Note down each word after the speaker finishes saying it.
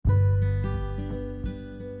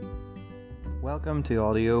Welcome to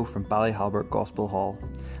audio from Ballyhalbert Gospel Hall.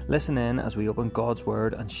 Listen in as we open God's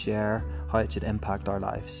Word and share how it should impact our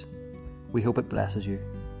lives. We hope it blesses you.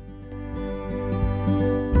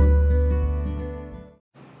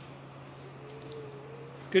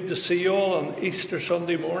 Good to see you all on Easter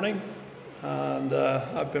Sunday morning, and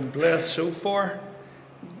I've been blessed so far.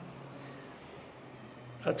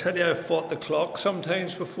 I tell you, I've fought the clock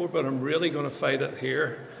sometimes before, but I'm really going to fight it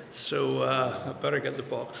here. So I better get the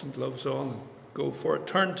boxing gloves on and go for it.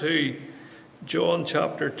 Turn to John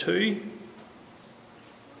chapter 2.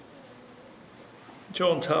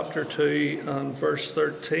 John chapter 2 and verse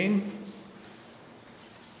 13.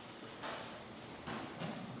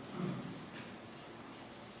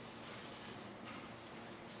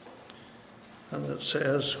 And it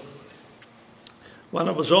says, "When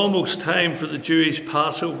it was almost time for the Jewish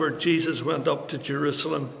Passover, Jesus went up to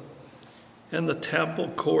Jerusalem. In the temple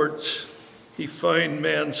courts, he found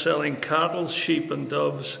men selling cattle, sheep, and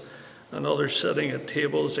doves, and others sitting at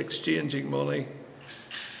tables exchanging money.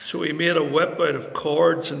 So he made a whip out of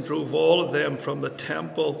cords and drove all of them from the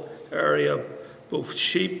temple area. Both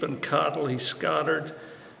sheep and cattle he scattered,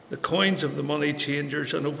 the coins of the money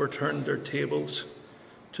changers, and overturned their tables.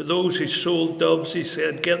 To those who sold doves, he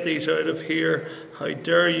said, 'Get these out of here. How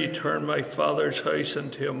dare you turn my Father's house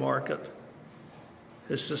into a market?'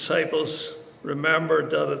 His disciples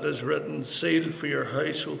remembered that it is written, 'Zeal for your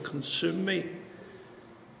house will consume me.'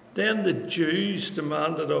 Then the Jews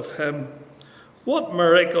demanded of him, 'What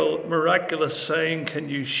miraculous sign can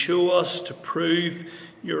you show us to prove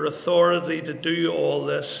your authority to do all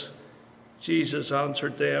this?' Jesus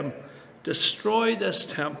answered them, 'Destroy this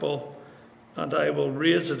temple, and I will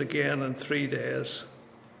raise it again in 3 days.'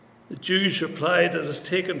 The Jews replied, 'It has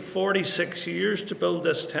taken 46 years to build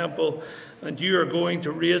this temple, and you are going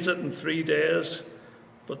to raise it in 3 days?'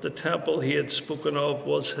 But the temple he had spoken of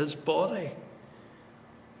was his body.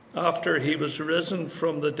 After he was risen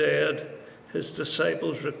from the dead, his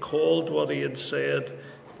disciples recalled what he had said.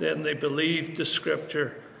 Then they believed the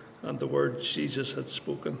scripture and the words Jesus had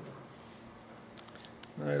spoken."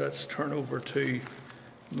 Now let's turn over to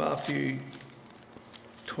Matthew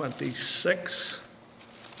 26.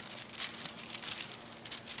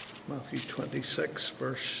 Matthew 26,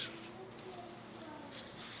 verse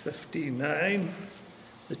 59.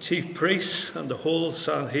 The chief priests and the whole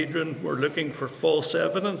Sanhedrin were looking for false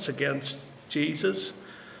evidence against Jesus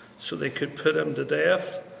so they could put him to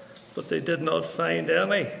death, but they did not find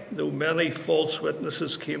any, though many false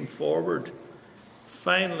witnesses came forward.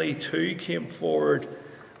 Finally, 2 came forward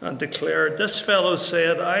and declared, "This fellow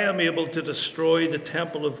said, 'I am able to destroy the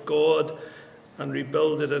temple of God and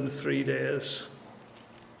rebuild it in 3 days.'"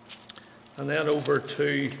 And then over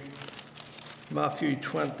to Matthew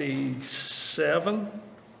 27,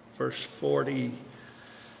 verse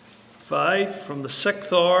 45. "From the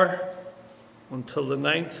 6th hour until the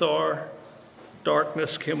 9th hour,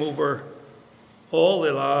 darkness came over all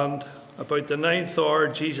the land. About the 9th hour,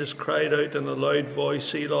 Jesus cried out in a loud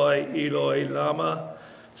voice, 'Eloi, Eloi, lama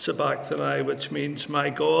sabachthani,' which means, my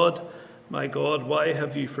God, why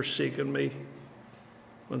have you forsaken me?"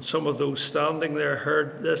 When some of those standing there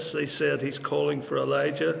heard this, they said, "He's calling for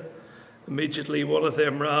Elijah." Immediately one of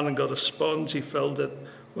them ran and got a sponge. He filled it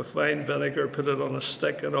with wine vinegar, put it on a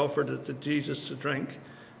stick, and offered it to Jesus to drink.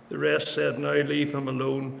 The rest said, "Now leave him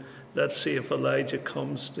alone. Let's see if Elijah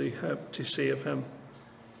comes to save him."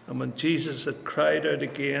 And when Jesus had cried out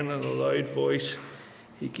again in a loud voice,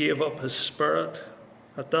 he gave up his spirit.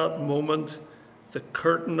 At that moment, the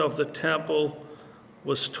curtain of the temple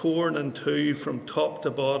was torn in two from top to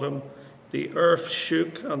bottom. The earth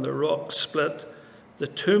shook and the rock split. The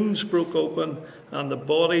tombs broke open, and the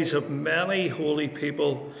bodies of many holy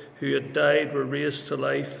people who had died were raised to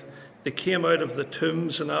life. They came out of the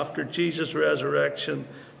tombs, and after Jesus' resurrection,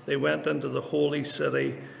 they went into the holy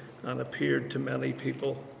city and appeared to many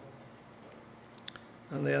people.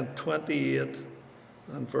 And then 28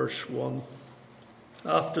 and verse 1.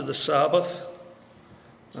 After the Sabbath,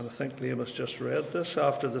 and I think Liam has just read this,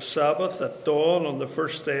 after the Sabbath, at dawn on the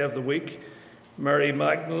first day of the week, Mary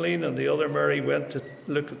Magdalene and the other Mary went to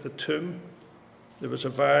look at the tomb. There was a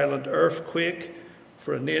violent earthquake,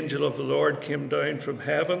 for an angel of the Lord came down from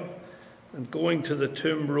heaven, and going to the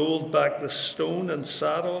tomb, rolled back the stone and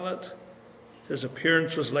sat on it. His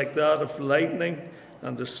appearance was like that of lightning,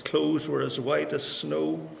 and his clothes were as white as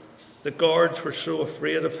snow. The guards were so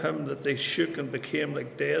afraid of him that they shook and became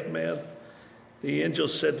like dead men. The angel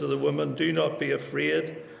said to the woman, "Do not be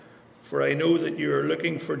afraid, for I know that you are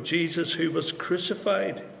looking for Jesus who was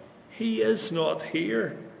crucified. He is not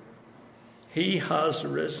here. He has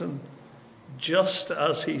risen, just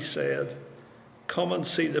as he said. Come and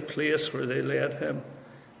see the place where they laid him.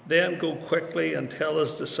 Then go quickly and tell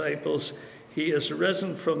his disciples, he is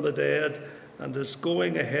risen from the dead and is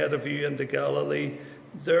going ahead of you into Galilee.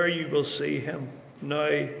 There you will see him.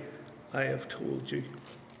 Now I have told you."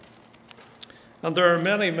 And there are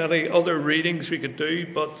many, many other readings we could do,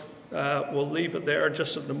 but we'll leave it there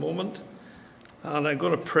just at the moment. And I'm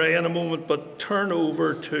going to pray in a moment, but turn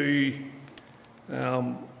over to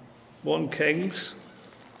 1 Kings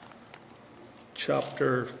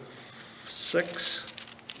chapter 6.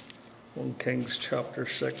 1 Kings chapter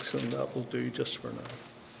 6, and that will do just for now.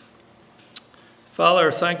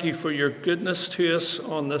 Father, thank you for your goodness to us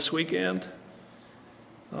on this weekend.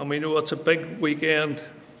 And we know it's a big weekend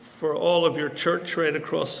for all of your church right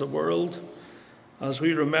across the world, as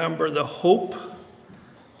we remember the hope,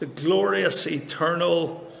 the glorious,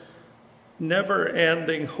 eternal,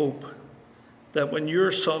 never-ending hope that when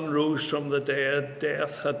your Son rose from the dead,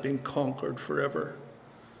 death had been conquered forever.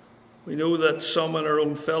 We know that some in our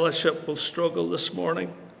own fellowship will struggle this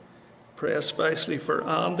morning. Pray especially for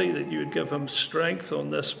Andy, that you would give him strength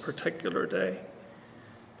on this particular day.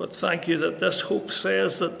 But thank you that this hope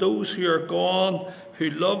says that those who are gone, who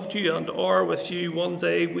loved you and are with you, one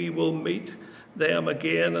day we will meet them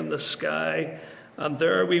again in the sky, and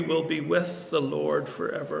there we will be with the Lord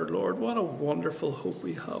forever. Lord, what a wonderful hope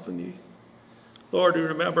we have in you. Lord, we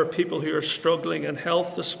remember people who are struggling in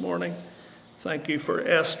health this morning. Thank you for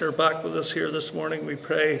Esther back with us here this morning. We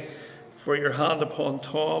pray for your hand upon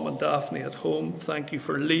Tom and Daphne at home. Thank you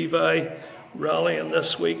for Levi rallying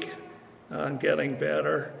this week and getting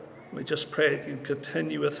better. We just pray that you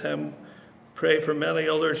continue with him. Pray for many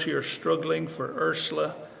others who are struggling, for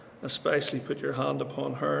Ursula, especially put your hand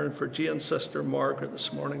upon her, and for Jane's sister Margaret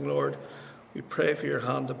this morning, Lord. We pray for your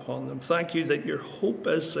hand upon them. Thank you that your hope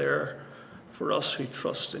is there for us who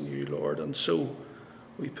trust in you, Lord. And so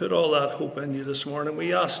we put all that hope in you this morning.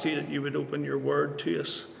 We ask you that you would open your word to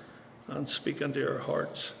us and speak into our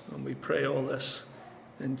hearts. And we pray all this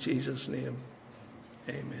in Jesus' name.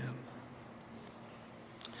 Amen.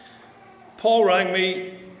 Paul rang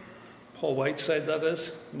me, Paul Whiteside that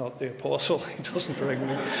is, not the apostle, he doesn't ring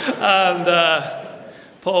me. And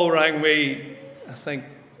Paul rang me, I think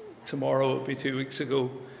tomorrow, it'll be 2 weeks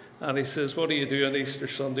ago. And he says, "What do you do on Easter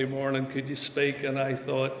Sunday morning? Could you speak?" And I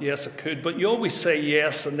thought, yes, I could. But you always say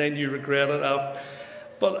yes, and then you regret it after.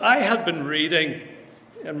 But I had been reading,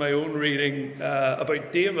 in my own reading,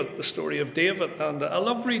 about David, the story of David. And I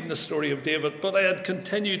love reading the story of David. But I had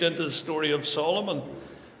continued into the story of Solomon,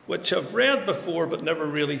 which I've read before but never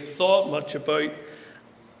really thought much about.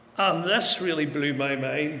 And this really blew my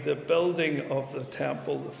mind, the building of the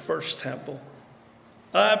temple, the first temple.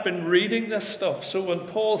 I've been reading this stuff, so when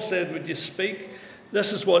Paul said, "Would you speak?"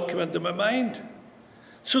 this is what came into my mind.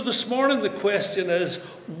 So this morning the question is,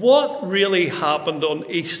 what really happened on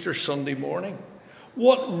Easter Sunday morning?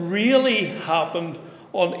 What really happened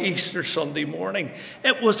on Easter Sunday morning?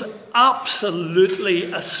 It was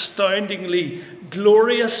absolutely, astoundingly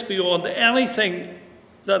glorious beyond anything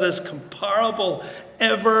that is comparable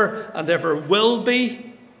ever and ever will be.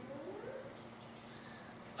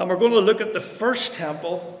 And we're going to look at the first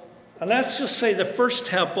temple. And let's just say the first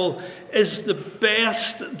temple is the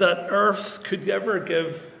best that earth could ever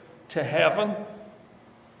give to heaven.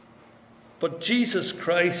 But Jesus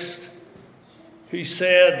Christ, who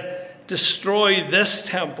said, "Destroy this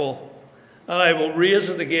temple, and I will raise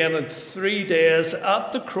it again in 3 days,"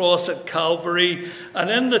 at the cross at Calvary and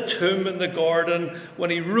in the tomb in the garden, when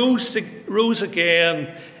he rose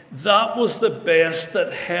again, that was the best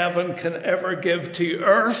that heaven can ever give to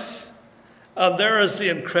earth. And there is the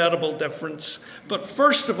incredible difference. But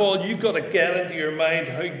first of all, you've got to get into your mind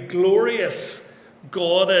how glorious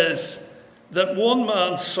God is, that one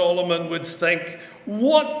man, Solomon, would think,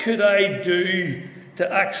 what could I do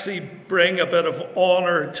to actually bring a bit of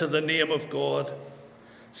honor to the name of God?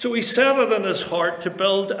 So he set it in his heart to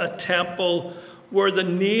build a temple where the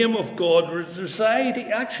name of God would reside. He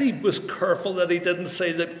actually was careful that he didn't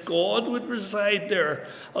say that God would reside there,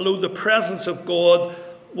 although the presence of God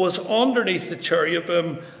was underneath the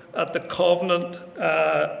cherubim at the covenant,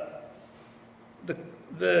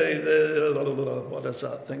 what is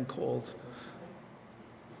that thing called?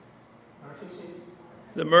 Mercy seat.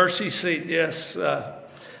 The mercy seat, yes.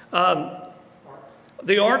 And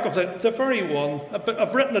the Ark of the very one,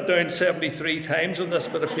 I've written it down 73 times on this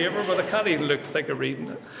bit of paper, but I can't even think of reading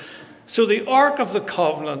it. So the Ark of the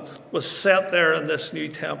Covenant was set there in this new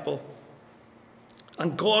temple.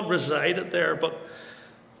 And God resided there. But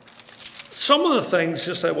some of the things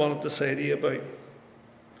just I wanted to say to you about.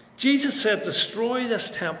 Jesus said, destroy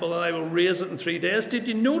this temple and I will raise it in 3 days. Did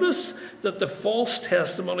you notice that the false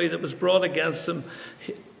testimony that was brought against him,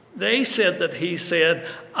 they said that he said,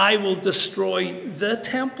 I will destroy the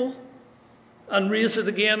temple and raise it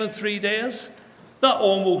again in 3 days? That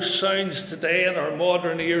almost sounds today in our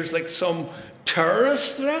modern ears like some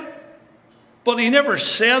terrorist threat. But he never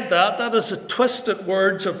said that. That is the twisted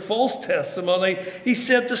words of false testimony. He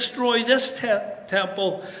said, destroy this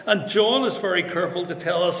temple. And John is very careful to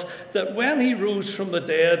tell us that when he rose from the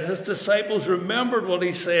dead, his disciples remembered what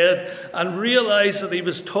he said and realized that he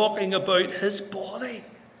was talking about his body.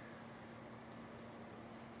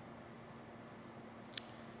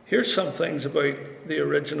 Here's some things about the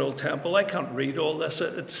original temple. I can't read all this.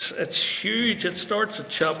 It's huge. It starts at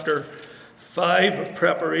chapter 5 of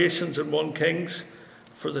preparations in 1 Kings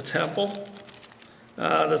for the temple.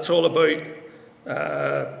 That's all about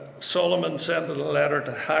Solomon sending a letter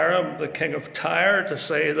to Hiram, the king of Tyre, to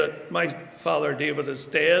say that my father David is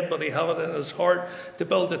dead, but he had it in his heart to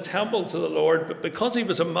build a temple to the Lord. But because he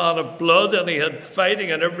was a man of blood and he had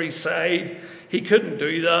fighting on every side, he couldn't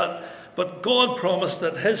do that. But God promised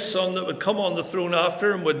that his son that would come on the throne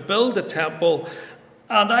after him would build a temple.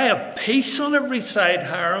 And I have peace on every side,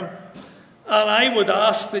 Hiram. And I would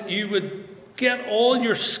ask that you would get all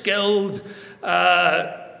your skilled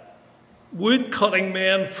wood-cutting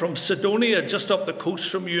men from Sidonia, just up the coast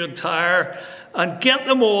from you in Tyre, and get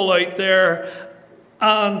them all out there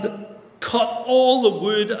and cut all the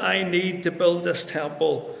wood I need to build this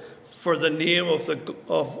temple for the name of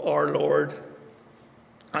our Lord.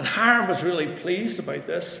 And Hiram was really pleased about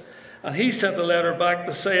this. And he sent a letter back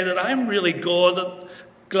to say that I'm really glad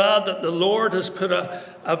that the Lord has put a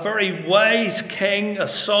very wise king, a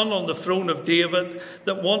son on the throne of David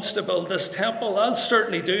that wants to build this temple. I'll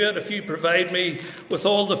certainly do it if you provide me with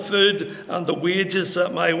all the food and the wages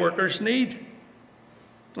that my workers need.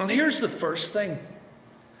 And here's the first thing.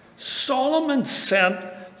 Solomon sent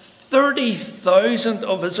 30,000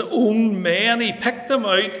 of his own men. He picked them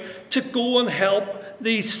out to go and help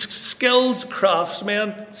these skilled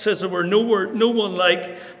craftsmen. It says there were no one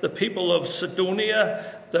like the people of Sidonia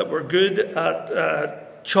that were good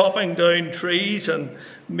at chopping down trees and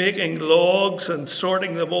making logs and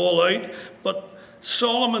sorting them all out. But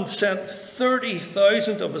Solomon sent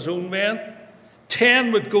 30,000 of his own men.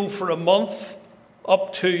 10 would go for a month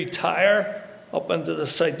up to Tyre, up into the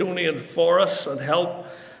Sidonian forests and help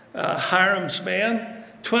Hiram's men.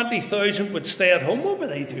 20,000 would stay at home. What were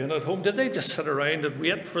they doing at home? Did they just sit around and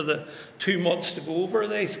wait for the 2 months to go over?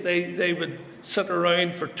 They would sit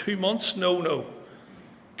around for 2 months? No.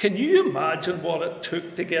 Can you imagine what it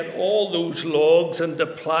took to get all those logs into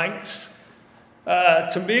planks,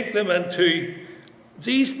 to make them into...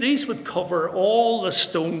 These would cover all the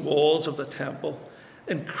stone walls of the temple.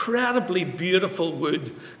 Incredibly beautiful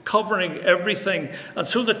wood, covering everything. And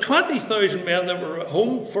so the 20,000 men that were at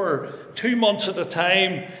home for 2 months at a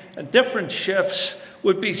time in different shifts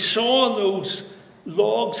would be sawing those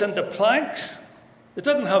logs into planks. It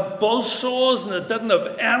didn't have buzz saws and it didn't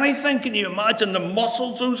have anything. Can you imagine the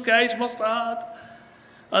muscles those guys must have had?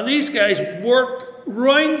 And these guys worked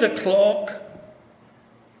round the clock,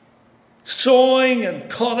 sawing and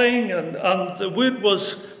cutting, and the wood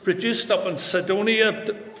was produced up in Sidonia,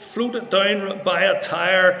 floated down by a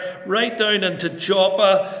Tyre, right down into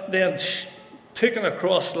Joppa, then taken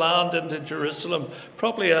across land into Jerusalem.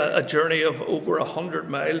 Probably a journey of over 100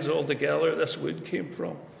 miles altogether this wood came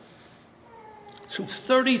from. So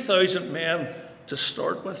 30,000 men to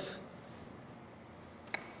start with.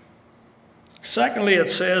 Secondly, it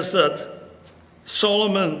says that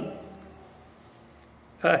Solomon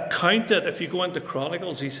counted, if you go into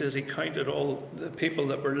Chronicles, he says he counted all the people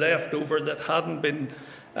that were left over that hadn't been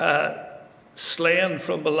slain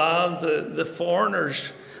from the land, the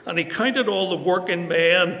foreigners. And he counted all the working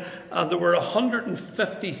men, and there were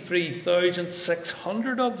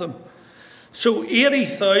 153,600 of them. So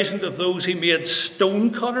 80,000 of those he made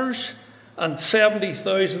stone cutters, and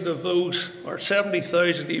 70,000 of those, or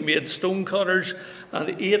 70,000 he made stone cutters, and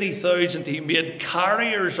 80,000 he made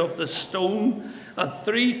carriers of the stone, and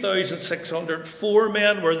 3,600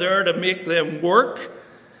 foremen were there to make them work.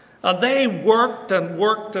 And they worked and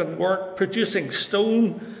worked and worked, producing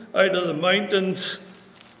stone out of the mountains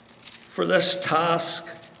for this task.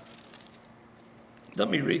 Let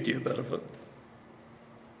me read you a bit of it.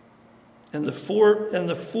 In the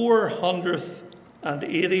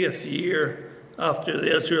 480th year after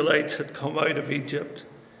the Israelites had come out of Egypt,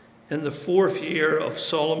 in the 4th year of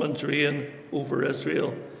Solomon's reign over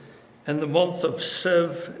Israel, in the month of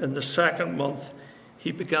Siv, in the 2nd month,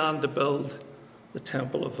 he began to build the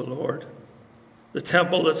temple of the Lord. The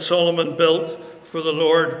temple that Solomon built for the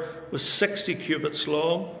Lord was 60 cubits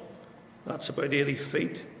long. That's about 80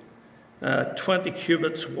 feet. 20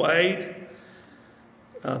 cubits wide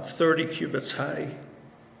and 30 cubits high.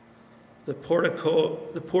 The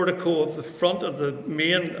portico of the front of the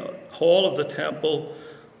main hall of the temple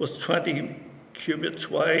was 20 cubits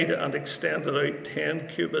wide and extended out 10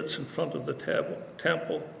 cubits in front of the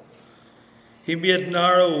temple. He made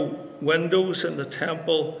narrow windows in the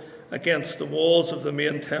temple against the walls of the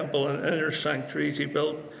main temple and inner sanctuaries. He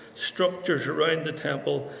built structures around the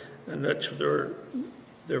temple in which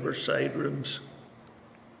there were side rooms.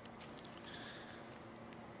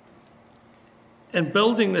 In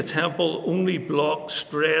building the temple, only blocks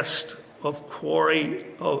dressed at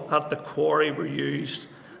the quarry were used,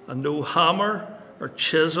 and no hammer or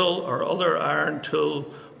chisel or other iron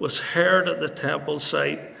tool was heard at the temple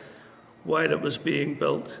site while it was being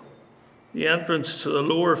built. The entrance to the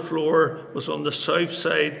lower floor was on the south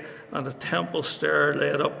side, and a temple stair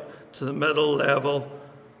led up to the middle level,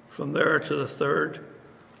 from there to the third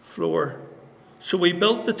floor. So we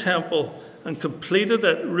built the temple and completed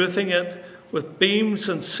it, roofing it with beams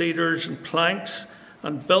and cedars and planks,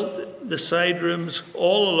 and built the side rooms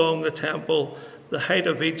all along the temple. The height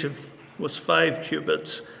of each was 5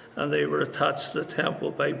 cubits, and they were attached to the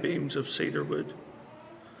temple by beams of cedar wood.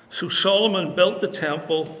 So Solomon built the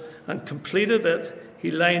temple and completed it.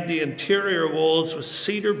 He lined the interior walls with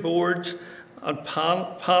cedar boards and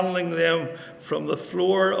paneling them from the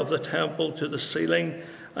floor of the temple to the ceiling,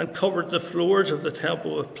 and covered the floors of the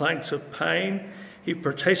temple with planks of pine. He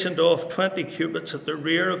partitioned off 20 cubits at the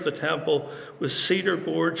rear of the temple with cedar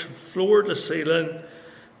boards from floor to ceiling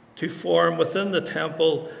to form within the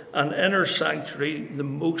temple an inner sanctuary, the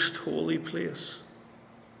most holy place.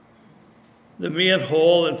 The main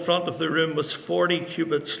hall in front of the room was 40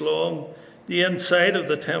 cubits long. The inside of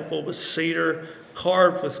the temple was cedar,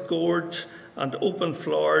 carved with gourds and open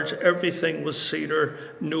flowers. Everything was cedar,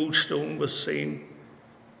 no stone was seen.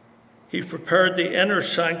 He prepared the inner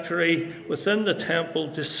sanctuary within the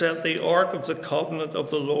temple to set the Ark of the Covenant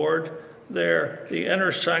of the Lord there. The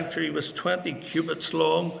inner sanctuary was 20 cubits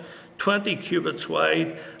long, 20 cubits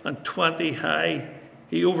wide, and 20 high.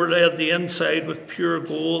 He overlaid the inside with pure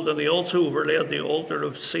gold, and he also overlaid the altar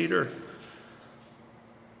of cedar.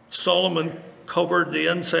 Solomon covered the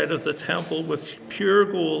inside of the temple with pure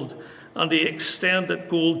gold, and he extended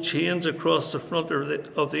gold chains across the front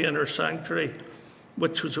of the inner sanctuary,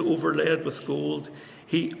 which was overlaid with gold.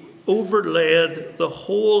 He overlaid the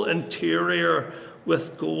whole interior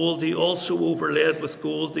with gold. He also overlaid with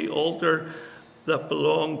gold the altar that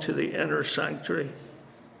belonged to the inner sanctuary.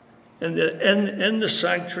 In the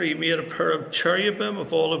sanctuary, he made a pair of cherubim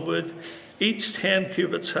of olive wood, each 10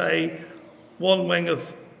 cubits high. One wing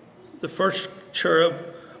of the first cherub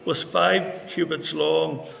was 5 cubits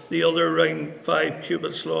long, the other wing 5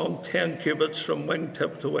 cubits long, 10 cubits from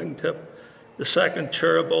wingtip to wingtip. The second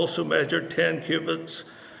cherub also measured 10 cubits,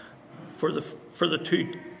 for the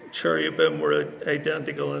 2 cherubim were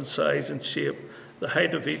identical in size and shape. The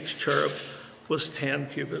height of each cherub was 10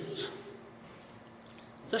 cubits.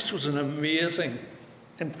 This was an amazing,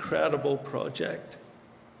 incredible project.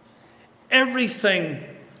 Everything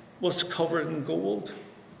was covered in gold.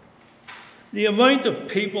 The amount of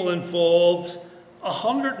people involved,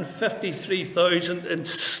 153,000 in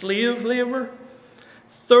slave labour,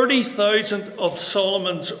 30,000 of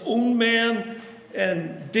Solomon's own men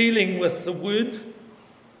in dealing with the wood.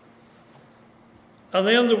 And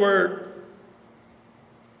then there were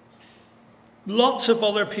lots of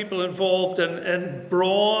other people involved in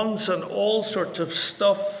bronze and all sorts of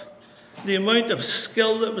stuff. The amount of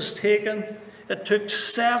skill that was taken. It took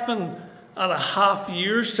 7.5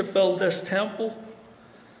 years to build this temple.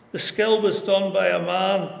 The skill was done by a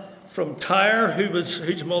man from Tyre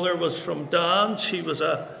whose mother was from Dan. She was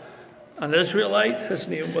an Israelite. His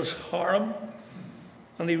name was Hiram.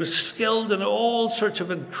 And he was skilled in all sorts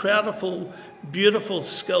of incredible, beautiful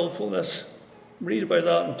skillfulness. Read about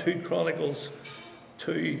that in 2 Chronicles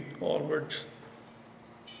 2 onwards.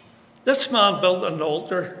 This man built an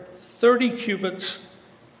altar 30 cubits,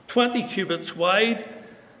 20 cubits wide,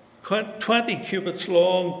 20 cubits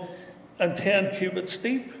long, and 10 cubits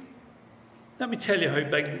deep. Let me tell you how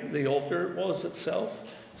big the altar was itself.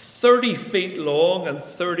 30 feet long and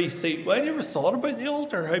 30 feet wide. You ever thought about the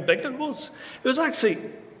altar, how big it was? It was actually,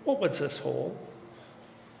 what was this hall?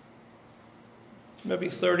 Maybe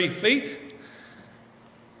 30 feet.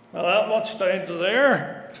 Now that much down to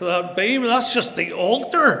there, to that beam, that's just the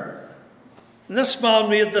altar. And this man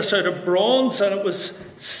made this out of bronze, and it was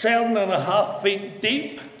 7.5 feet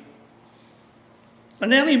deep.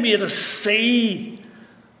 And then he made a sea.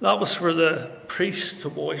 That was for the priests to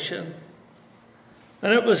wash in.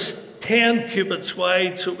 And it was 10 cubits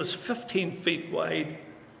wide, so it was 15 feet wide.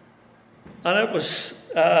 And it was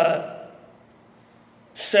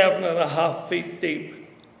 7.5 feet deep.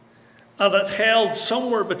 And it held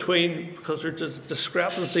somewhere between, because there's a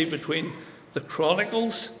discrepancy between the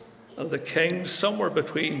Chronicles and the Kings, somewhere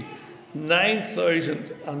between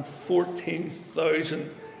 9,000 and 14,000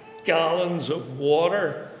 gallons of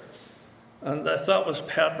water. And if that was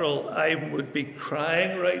petrol, I would be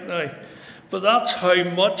crying right now. But that's how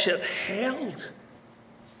much it held.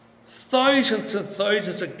 Thousands and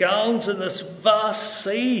thousands of gallons in this vast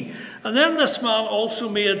sea. And then this man also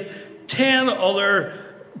made 10 other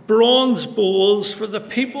bronze bowls for the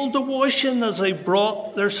people to wash in as they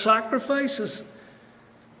brought their sacrifices.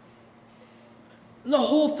 The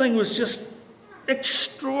whole thing was just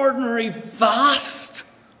extraordinary, vast.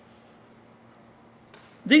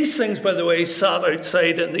 These things, by the way, sat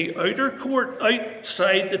outside in the outer court,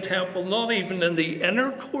 outside the temple, not even in the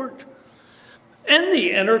inner court. In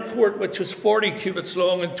the inner court, which was 40 cubits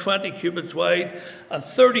long and 20 cubits wide and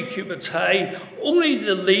 30 cubits high, only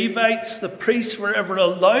the Levites, the priests, were ever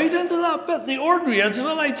allowed into that bit. The ordinary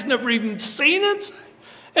Israelites never even seen it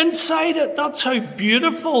inside it. That's how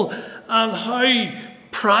beautiful and how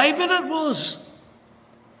private it was.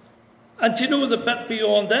 And do you know the bit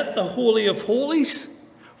beyond it, the Holy of Holies?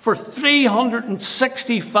 For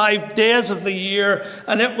 365 days of the year,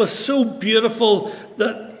 and it was so beautiful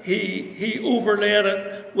that he overlaid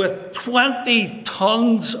it with 20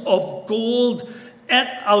 tons of gold. It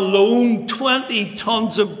alone, 20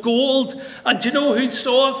 tons of gold. And do you know who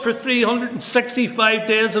saw it for 365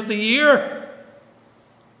 days of the year?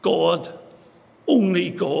 God. Only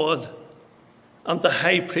God. And the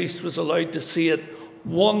high priest was allowed to see it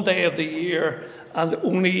one day of the year, and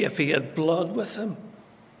only if he had blood with him.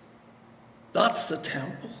 That's the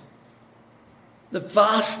temple. The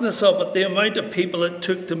vastness of it, the amount of people it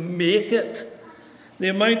took to make it, the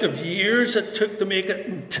amount of years it took to make it,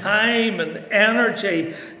 and time and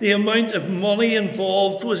energy, the amount of money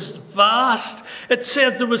involved was vast. It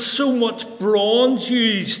said there was so much bronze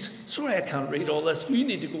used. Sorry, I can't read all this. You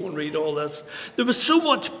need to go and read all this. There was so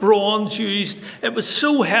much bronze used. It was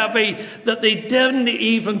so heavy that they didn't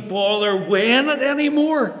even bother weighing it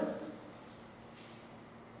anymore.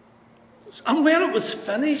 And when it was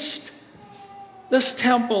finished, this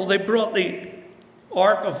temple, they brought the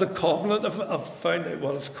Ark of the Covenant. I've found out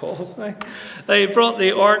what it's called now. They brought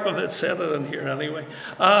the Ark of it, said it in here anyway.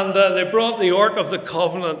 And they brought the Ark of the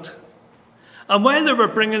Covenant. And when they were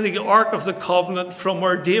bringing the Ark of the Covenant from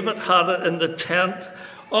where David had it in the tent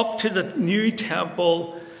up to the new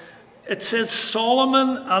temple, it says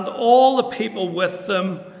Solomon and all the people with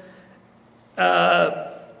them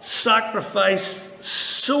sacrificed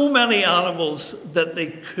so many animals that they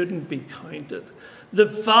couldn't be counted. The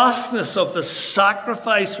vastness of the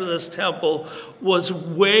sacrifice for this temple was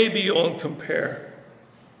way beyond compare.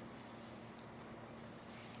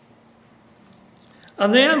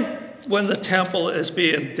 And then when the temple is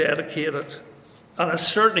being dedicated, and I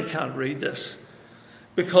certainly can't read this,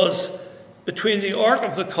 because between the Ark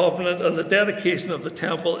of the Covenant and the dedication of the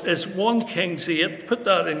temple is 1 Kings 8. Put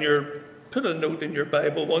a note in your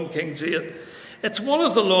Bible, 1 Kings 8. It's one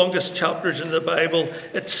of the longest chapters in the Bible.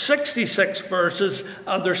 It's 66 verses,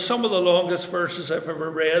 and they're some of the longest verses I've ever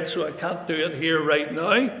read, so I can't do it here right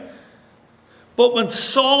now. But when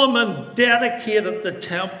Solomon dedicated the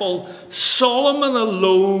temple, Solomon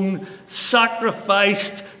alone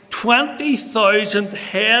sacrificed 20,000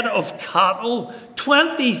 head of cattle.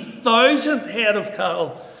 20,000 head of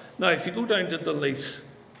cattle. Now, if you go down to Denise,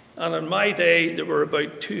 and in my day, there were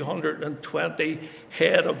about 220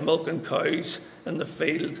 head of milking cows in the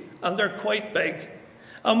field, and they're quite big.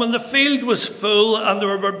 And when the field was full and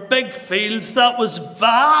there were big fields, that was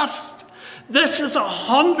vast. This is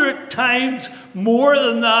 100 times more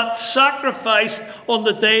than that sacrificed on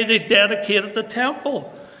the day they dedicated the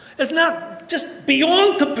temple. Isn't that just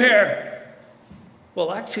beyond compare?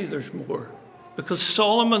 Well, actually, there's more. Because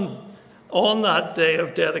Solomon, on that day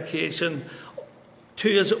of dedication, to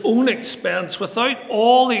his own expense, without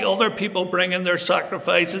all the other people bringing their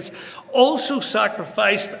sacrifices, also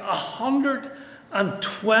sacrificed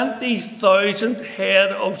 120,000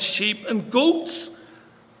 head of sheep and goats.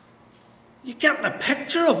 You're getting a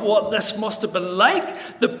picture of what this must have been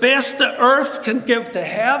like. The best the earth can give to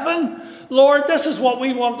heaven. Lord, this is what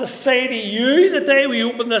we want to say to you the day we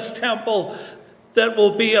open this temple, that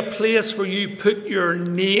will be a place where you put your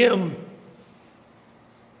name.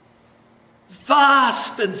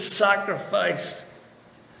 Vast in sacrifice.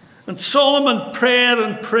 And Solomon prayed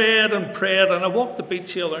and prayed and prayed, and I walked the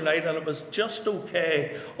beach the other night, and it was just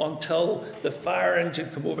okay until the fire engine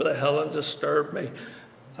came over the hill and disturbed me.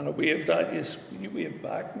 And I waved at you. You waved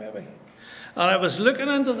back, maybe. And I was looking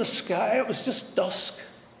into the sky. It was just dusk.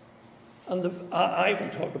 And I even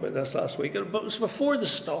talked about this last week, but it was before the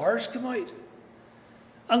stars came out.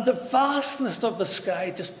 And the vastness of the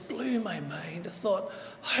sky just blew my mind. I thought,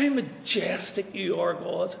 how majestic you are,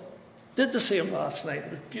 God. Did the same last night.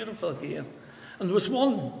 It was beautiful again. And there was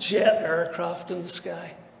one jet aircraft in the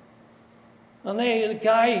sky. And the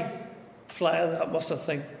guy flying that must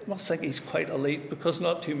think he's quite elite, because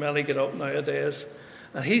not too many get up nowadays.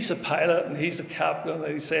 And he's the pilot and he's the captain,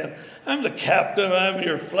 and he's saying, I'm the captain, I'm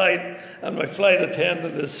your flight, and my flight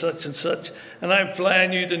attendant is such and such, and I'm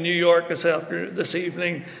flying you to New York this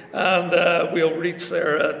evening, and we'll reach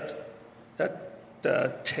there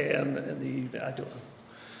at 10 in the evening. I don't know.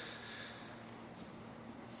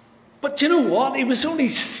 But you know what? He was only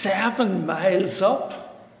 7 miles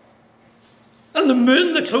up. And the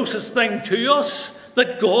moon, the closest thing to us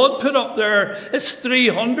that God put up there, is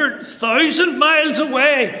 300,000 miles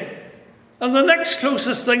away. And the next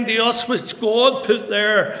closest thing to us which God put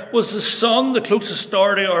there was the sun, the closest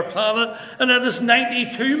star to our planet, and it is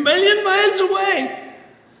 92 million miles away.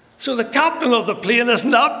 So the captain of the plane isn't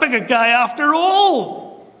that big a guy after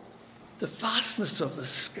all. The vastness of the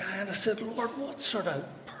sky. And I said, Lord, what sort of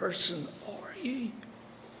person are you?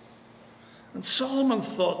 And Solomon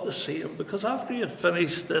thought the same, because after he had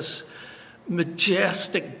finished this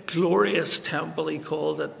majestic, glorious temple, he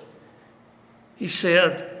called it, he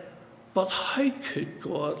said, but how could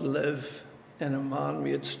God live in a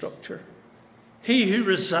man-made structure? He who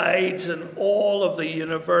resides in all of the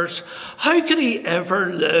universe, how could he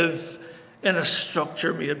ever live in a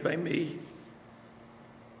structure made by me?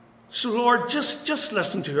 So Lord, just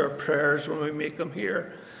listen to our prayers when we make them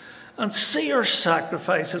here, and see our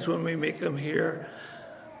sacrifices when we make them here,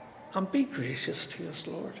 and be gracious to us,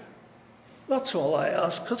 Lord. That's all I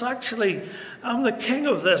ask, because actually I'm the king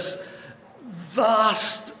of this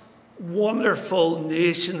vast, wonderful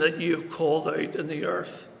nation that you've called out in the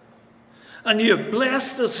earth. And you've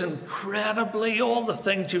blessed us incredibly, all the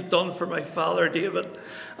things you've done for my father David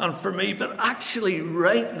and for me. But actually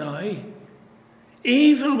right now,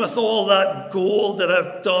 even with all that gold that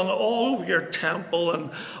I've done all over your temple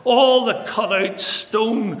and all the cut-out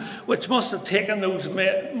stone, which must have taken hundreds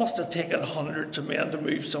of men to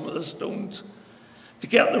move some of the stones, to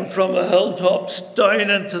get them from the hilltops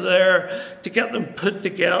down into there, to get them put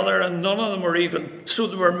together, and none of them were even, so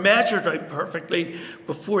they were measured out perfectly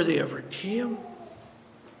before they ever came.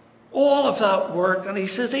 All of that work, and he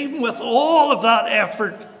says, even with all of that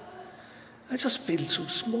effort, I just feel so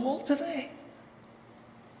small today.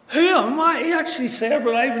 Who am I? He actually said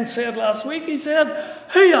what Ivan said last week. He said,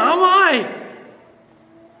 who am I?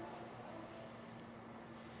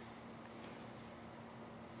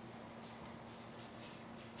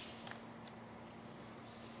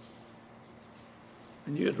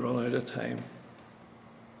 And you had run out of time.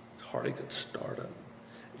 Hardly got started.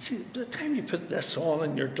 See, by the time you put this on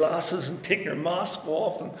and your glasses and take your mask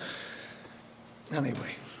off, and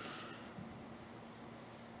anyway.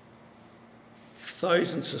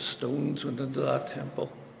 Thousands of stones went into that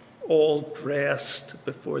temple, all dressed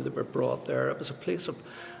before they were brought there. It was a place of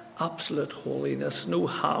absolute holiness. No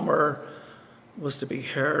hammer was to be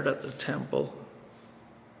heard at the temple.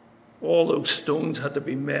 All those stones had to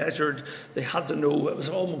be measured. They had to know. It was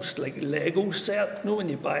almost like a Lego set. You know, when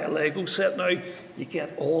you buy a Lego set now, you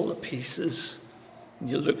get all the pieces. And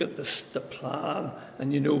you look at the plan,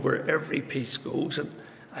 and you know where every piece goes. And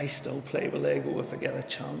I still play with Lego if I get a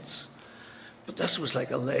chance. But this was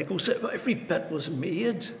like a Lego set. Every bit was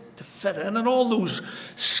made to fit in. And all those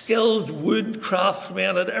skilled wood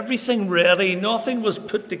craftsmen had everything ready. Nothing was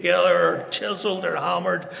put together or chiseled or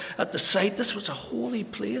hammered at the site. This was a holy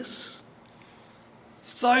place.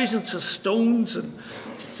 Thousands of stones and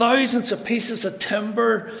thousands of pieces of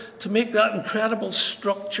timber to make that incredible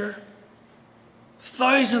structure.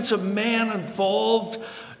 Thousands of men involved.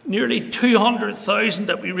 Nearly 200,000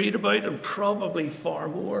 that we read about, and probably far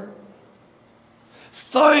more.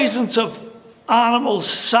 Thousands of animals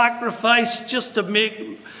sacrificed just to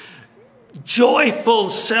make joyful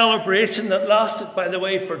celebration that lasted, by the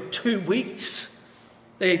way, for 2 weeks.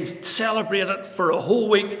 They celebrated for a whole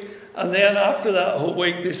week, and then after that whole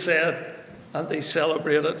week they said, and they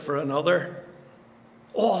celebrated for another.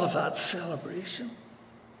 All of that celebration.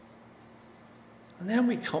 And then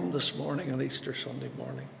we come this morning on Easter Sunday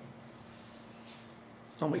morning,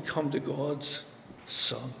 and we come to God's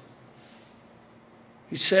Son.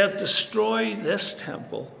 He said, destroy this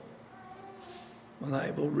temple, and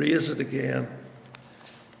I will raise it again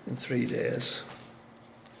in 3 days.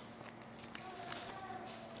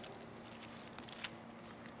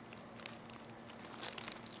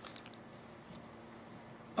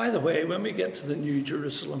 By the way, when we get to the New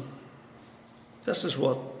Jerusalem, this is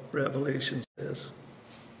what Revelation says.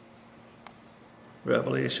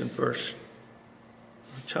 Revelation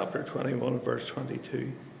chapter 21, verse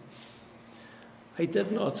 22. I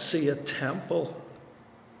did not see a temple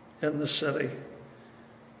in the city,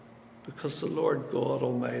 because the Lord God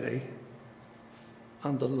Almighty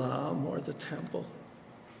and the Lamb are the temple.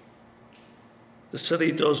 The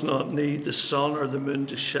city does not need the sun or the moon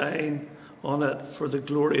to shine on it, for the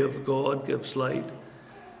glory of God gives light,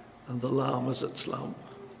 and the Lamb is its lamp.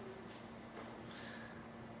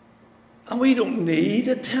 And we don't need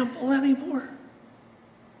a temple anymore,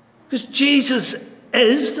 because Jesus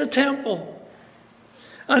is the temple.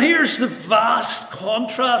 And here's the vast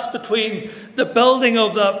contrast between the building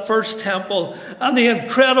of that first temple and the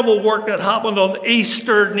incredible work that happened on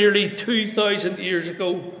Easter nearly 2,000 years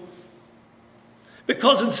ago.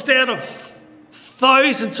 Because instead of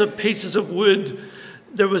thousands of pieces of wood,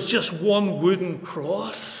 there was just one wooden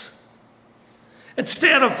cross.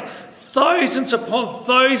 Instead of thousands upon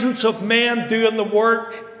thousands of men doing the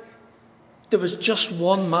work, there was just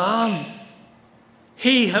one man.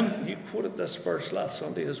 You quoted this verse last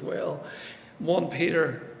Sunday as well, 1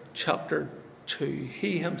 Peter chapter 2.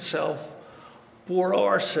 He himself bore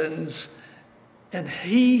our sins, and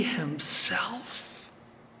he himself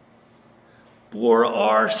bore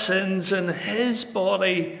our sins in his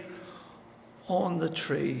body on the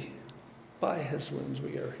tree. By his wounds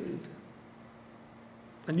we are healed.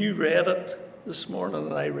 And you read it this morning,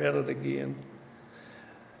 and I read it again.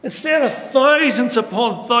 Instead of thousands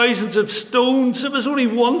upon thousands of stones, it was only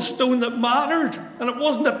one stone that mattered. And it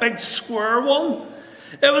wasn't a big square one.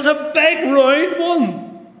 It was a big round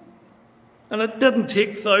one. And it didn't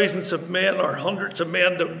take thousands of men or hundreds of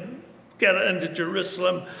men to get it into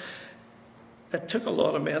Jerusalem. It took a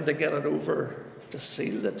lot of men to get it over to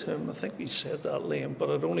seal the tomb. I think he said that, Liam, but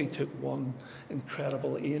it only took one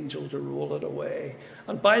incredible angel to roll it away.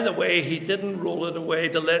 And by the way, he didn't roll it away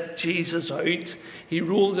to let Jesus out. He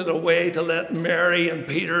rolled it away to let Mary and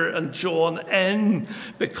Peter and John in,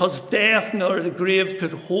 because death nor the grave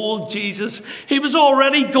could hold Jesus. He was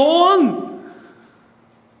already gone.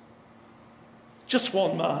 Just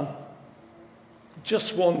one man.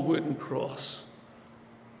 Just one wooden cross.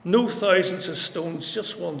 No thousands of stones,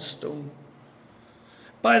 just one stone.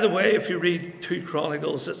 By the way, if you read 2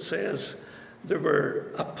 Chronicles, it says there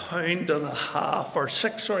were 1.5 pounds, or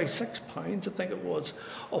 6 pounds, I think it was,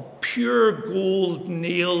 of pure gold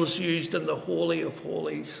nails used in the Holy of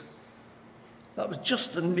Holies. That was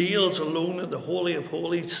just the nails alone in the Holy of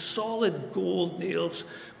Holies, solid gold nails.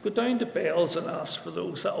 Go down to Bell's and ask for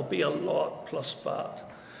those. That'll be a lot plus VAT.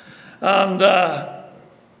 And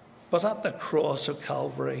but at the cross of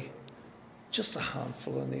Calvary, just a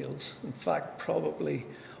handful of nails. In fact, probably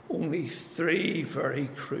only 3 very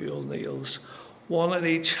cruel nails, one in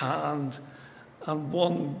each hand and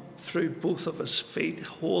one through both of his feet,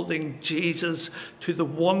 holding Jesus to the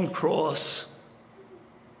one cross,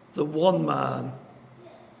 the one man.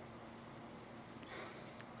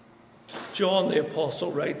 John the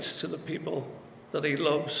Apostle writes to the people that he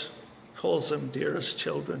loves, calls them dearest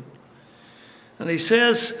children. And he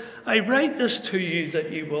says, I write this to you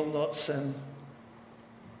that you will not sin.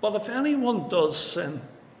 But if anyone does sin,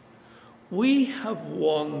 we have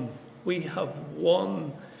one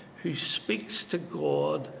who speaks to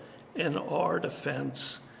God in our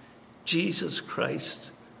defense, Jesus Christ,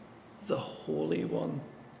 the Holy One.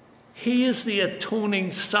 He is the atoning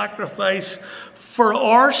sacrifice for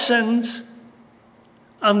our sins,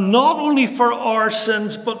 and not only for our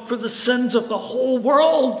sins, but for the sins of the whole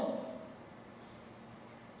world.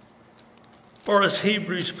 Or as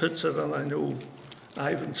Hebrews puts it, and I know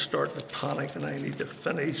Ivan's starting to panic and I need to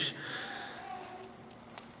finish.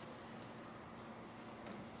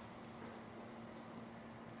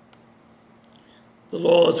 The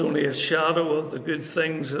law is only a shadow of the good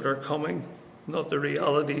things that are coming, not the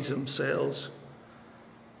realities themselves.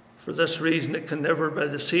 For this reason, it can never, by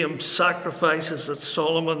the same sacrifices that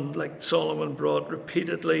Solomon brought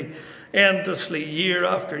repeatedly, endlessly, year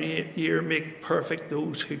after year, make perfect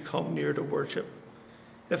those who come near to worship.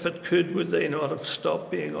 If it could, would they not have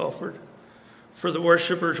stopped being offered? For the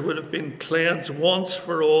worshippers would have been cleansed once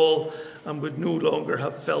for all and would no longer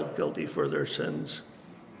have felt guilty for their sins.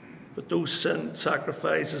 But those sin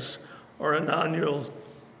sacrifices are an annual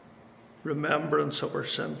remembrance of our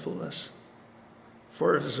sinfulness.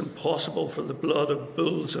 For it is impossible for the blood of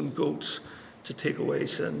bulls and goats to take away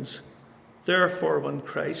sins. Therefore, when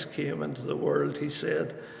Christ came into the world, he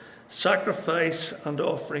said, sacrifice and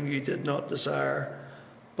offering you did not desire,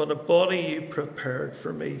 but a body you prepared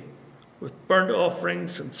for me. With burnt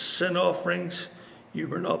offerings and sin offerings you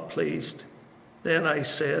were not pleased. Then I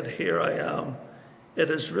said, here I am. It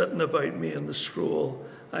is written about me in the scroll.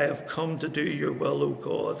 I have come to do your will, O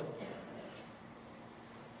God.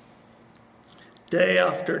 Day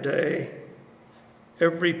after day,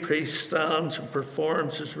 every priest stands and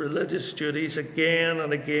performs his religious duties. Again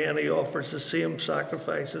and again he offers the same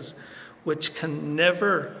sacrifices, which can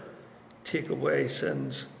never take away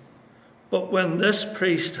sins. But when this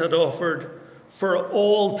priest had offered for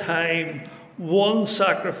all time one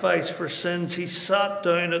sacrifice for sins, he sat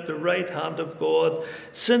down at the right hand of God.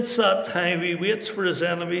 Since that time he waits for his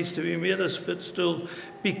enemies to be made his footstool,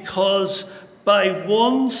 because by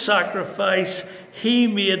one sacrifice he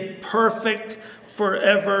made perfect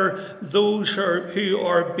forever those who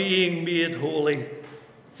are being made holy.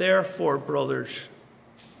 Therefore, brothers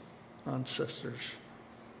and sisters,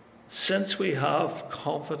 since we have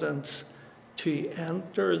confidence to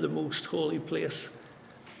enter the most holy place,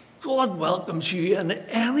 God welcomes you in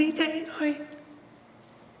any day now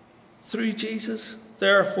through Jesus.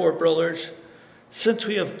 Therefore, brothers, since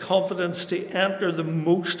we have confidence to enter the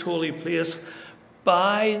most holy place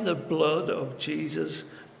by the blood of Jesus,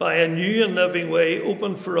 by a new and living way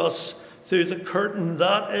opened for us through the curtain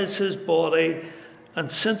that is his body,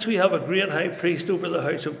 and since we have a great high priest over the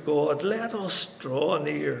house of God, let us draw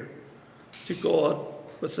near to God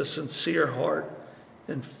with a sincere heart,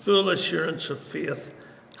 in full assurance of faith,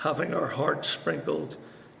 having our hearts sprinkled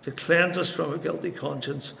to cleanse us from a guilty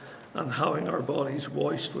conscience, and having our bodies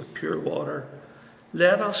washed with pure water.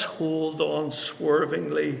 Let us hold on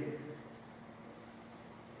swervingly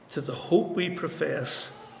to the hope we profess,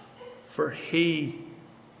 for he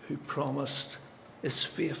who promised is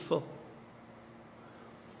faithful.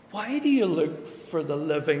 Why do you look for the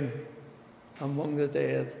living among the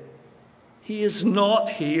dead? He is not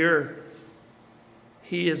here.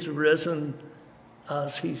 He is risen,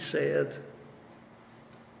 as he said.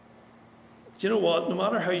 Do you know what? No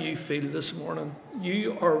matter how you feel this morning,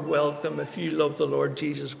 you are welcome, if you love the Lord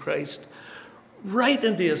Jesus Christ, right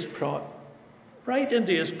into his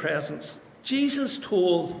presence. Jesus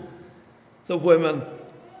told the women,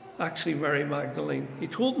 actually Mary Magdalene, he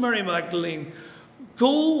told Mary Magdalene,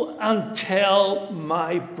 go and tell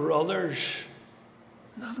my brothers.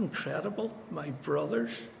 Isn't that incredible? My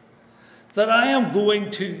brothers. That I am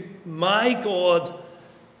going to my God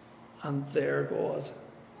and their God.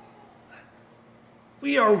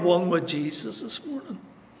 We are one with Jesus this morning.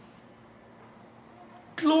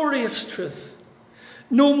 Glorious truth.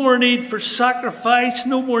 No more need for sacrifice,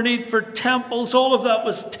 no more need for temples. All of that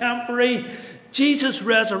was temporary. Jesus'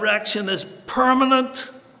 resurrection is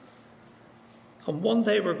permanent. And one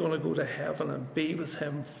day we're going to go to heaven and be with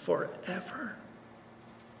him forever.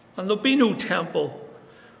 And there'll be no temple,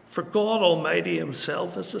 for God Almighty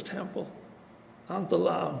himself is the temple and the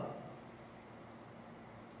Lamb.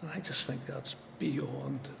 And I just think that's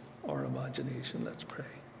beyond our imagination. Let's pray.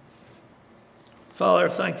 Father,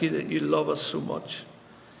 thank you that you love us so much.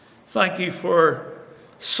 Thank you for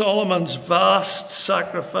Solomon's vast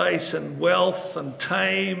sacrifice and wealth and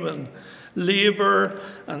time and labour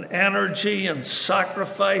and energy and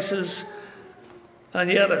sacrifices. And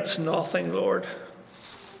yet it's nothing, Lord.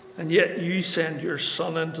 And yet you send your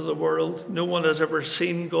Son into the world. No one has ever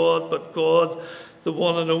seen God, but God, the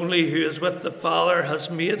one and only who is with the Father, has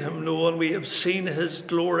made him known. We have seen his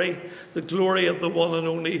glory, the glory of the one and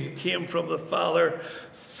only who came from the Father,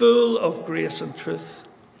 full of grace and truth.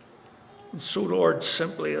 And so, Lord,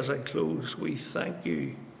 simply as I close, we thank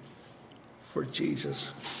you for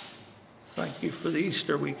Jesus. Thank you for the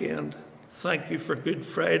Easter weekend. Thank you for Good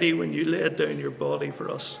Friday when you laid down your body for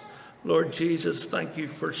us. Lord Jesus, thank you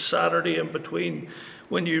for Saturday in between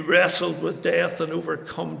when you wrestled with death and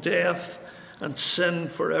overcome death and sin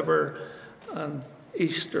forever, and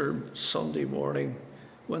Easter Sunday morning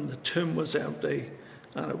when the tomb was empty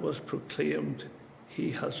and it was proclaimed,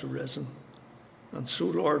 he has risen. And so,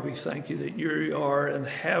 Lord, we thank you that you are in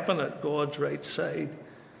heaven at God's right side,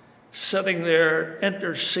 sitting there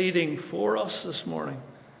interceding for us this morning,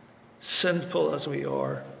 sinful as we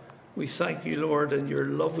are. We thank you, Lord, in your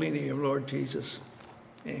lovely name, Lord Jesus.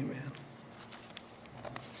 Amen.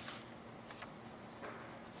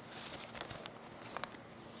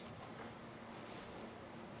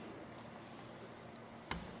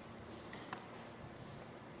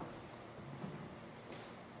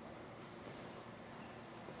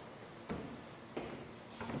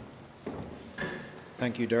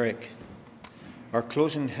 Thank you, Derek. Our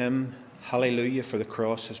closing hymn Hallelujah, for the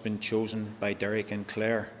cross has been chosen by Derek and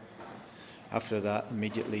Claire. After that,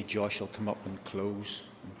 immediately Josh will come up and close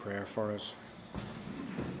in prayer for us.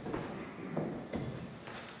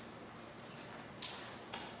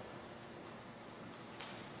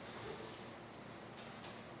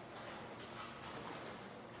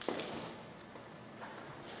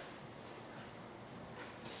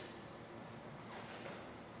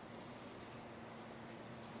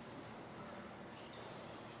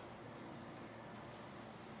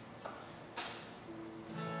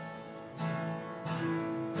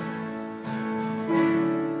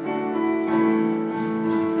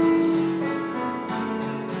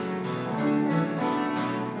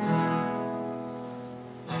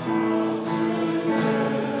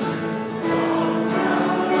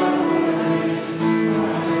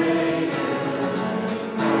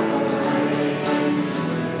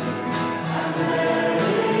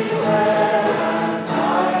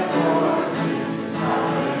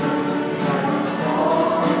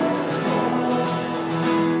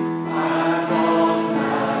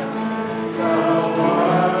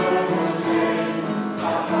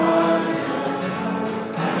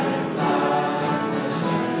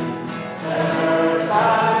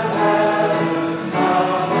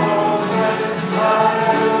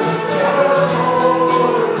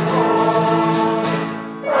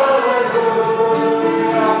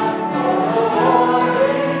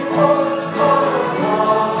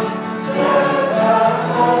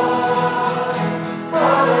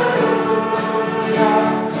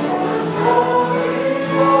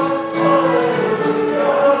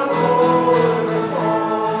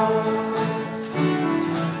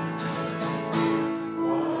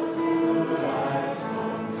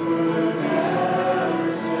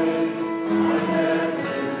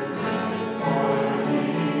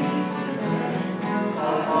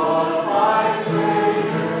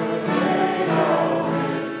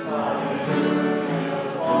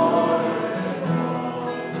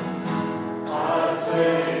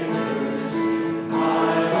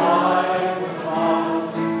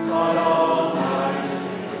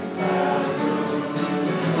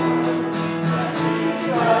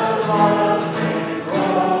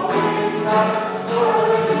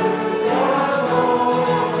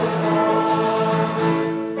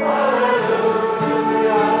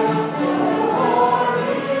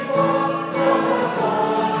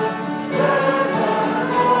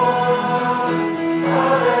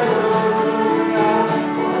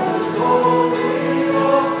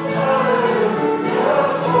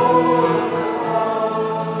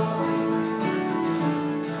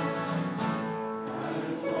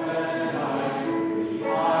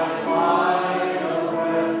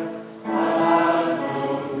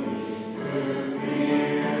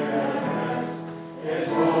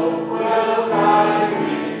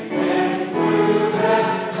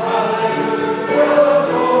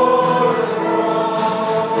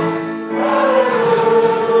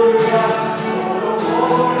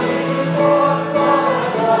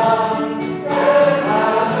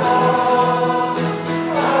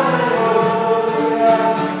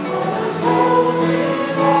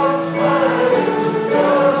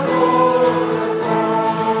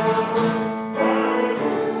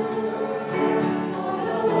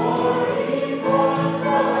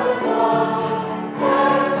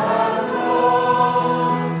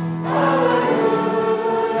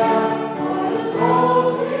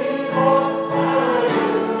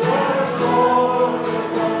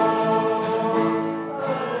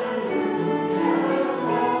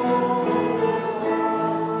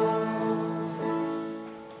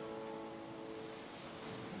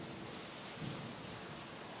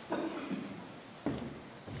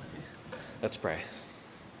 Let's pray.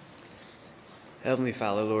 Heavenly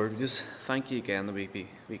Father, Lord, we just thank you again that we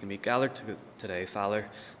can be gathered today, Father.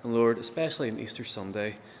 And Lord, especially on Easter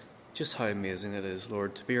Sunday, just how amazing it is,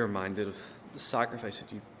 Lord, to be reminded of the sacrifice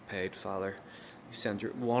that you paid, Father. You sent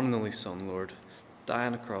your one and only Son, Lord, die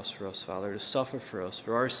on a cross for us, Father, to suffer for us,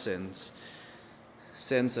 for our sins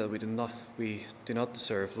that we do not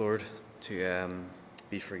deserve, Lord, to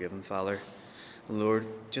be forgiven, Father. And Lord,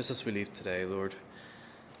 just as we leave today, Lord,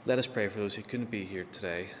 let us pray for those who couldn't be here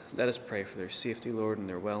today. Let us pray for their safety, Lord, and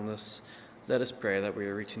their wellness. Let us pray that we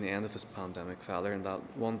are reaching the end of this pandemic, Father, and that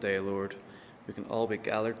one day, Lord, we can all be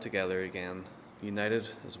gathered together again, united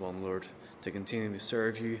as one, Lord, to continue to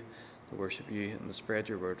serve you, to worship you, and to spread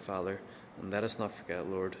your word, Father. And let us not forget,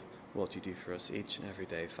 Lord, what you do for us each and every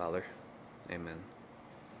day, Father. Amen.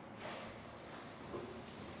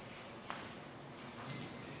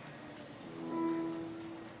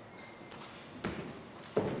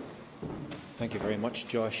 Thank you very much,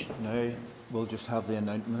 Josh. Now we'll just have the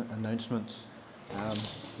announcements.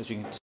 As you can